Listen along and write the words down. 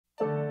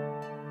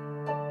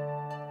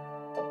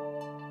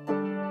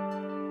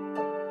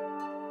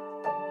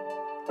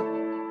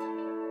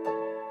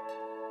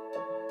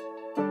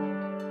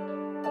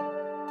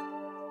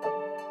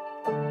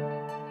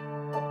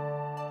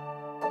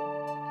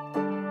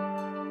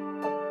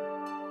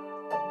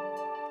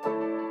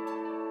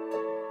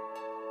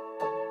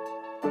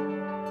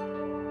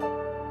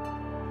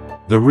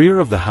The rear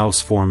of the house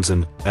forms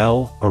an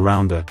L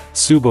around a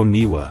Tsubo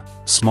Niwa,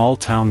 small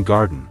town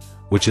garden,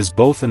 which is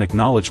both an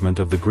acknowledgement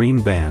of the green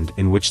band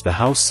in which the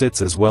house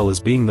sits as well as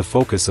being the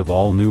focus of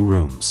all new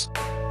rooms.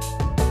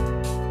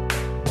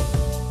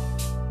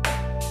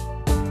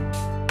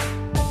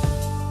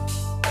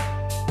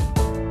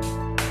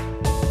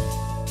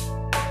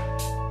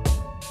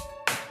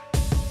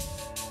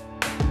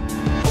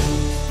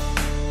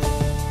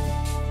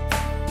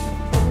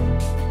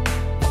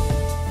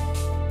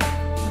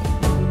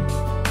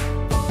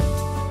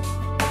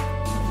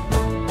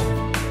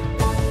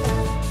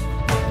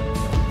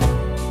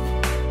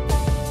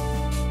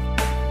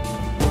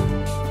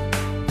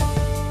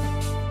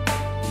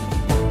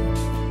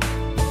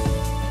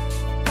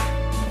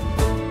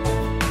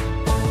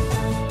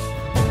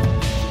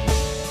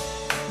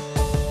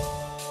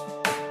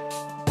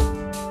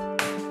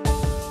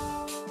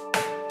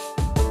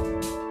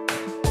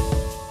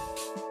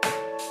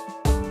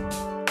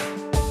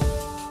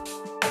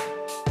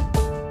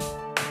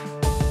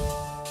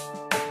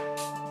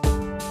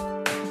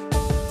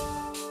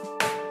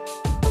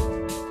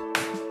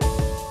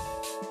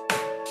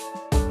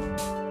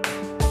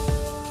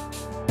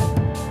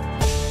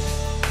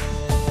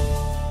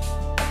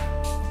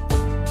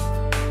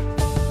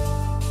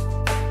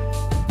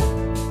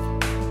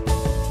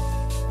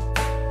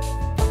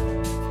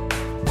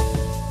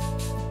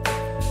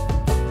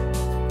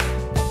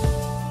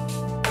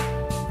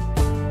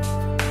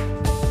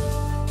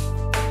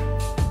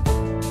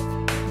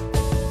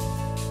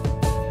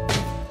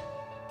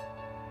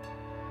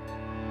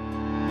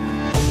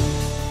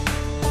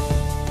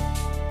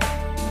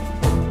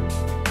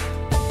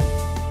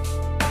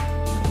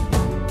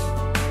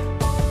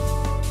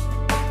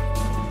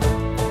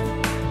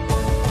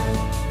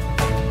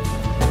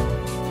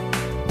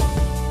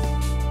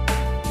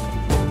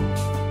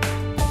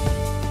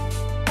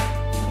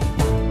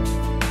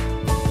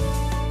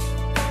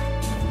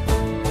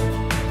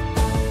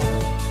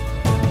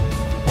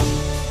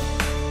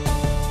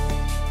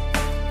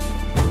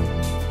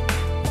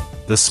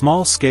 The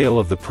small scale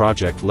of the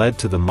project led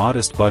to the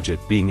modest budget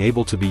being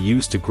able to be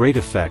used to great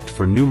effect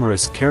for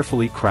numerous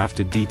carefully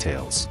crafted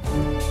details.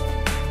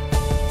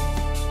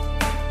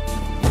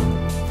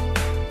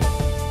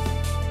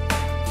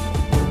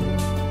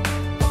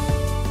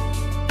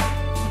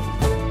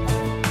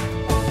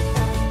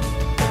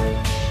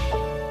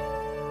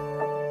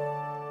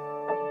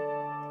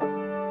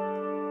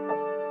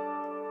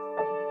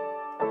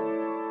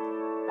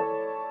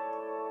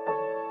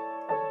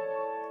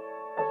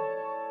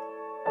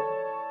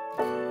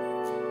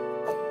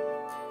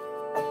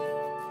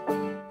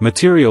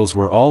 Materials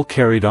were all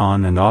carried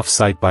on and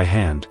off-site by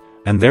hand,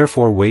 and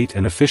therefore weight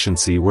and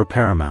efficiency were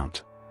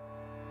paramount.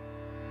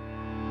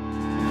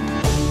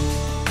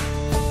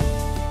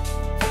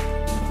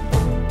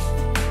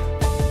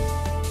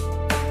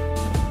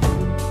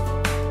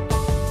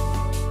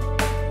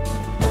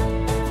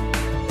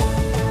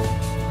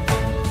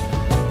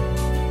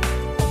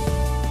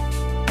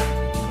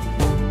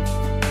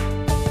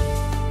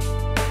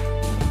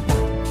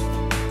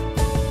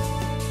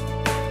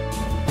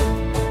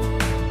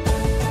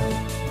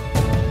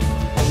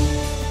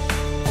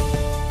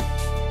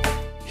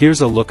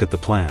 Here's a look at the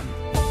plan.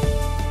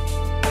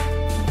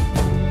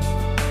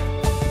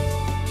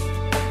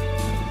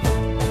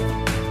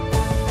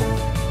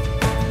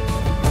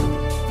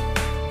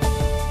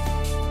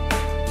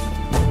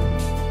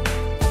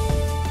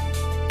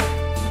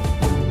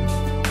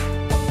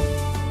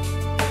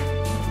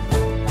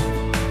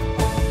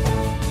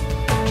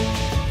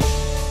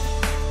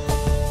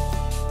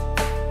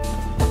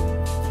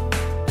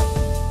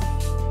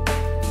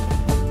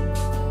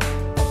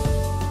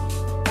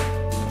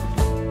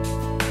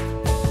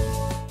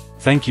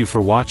 Thank you for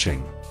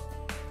watching.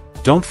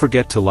 Don't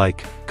forget to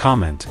like,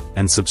 comment,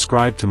 and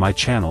subscribe to my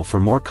channel for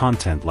more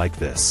content like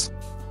this.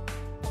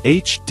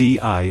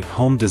 HDI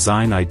home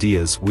design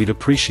ideas, we'd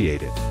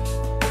appreciate it.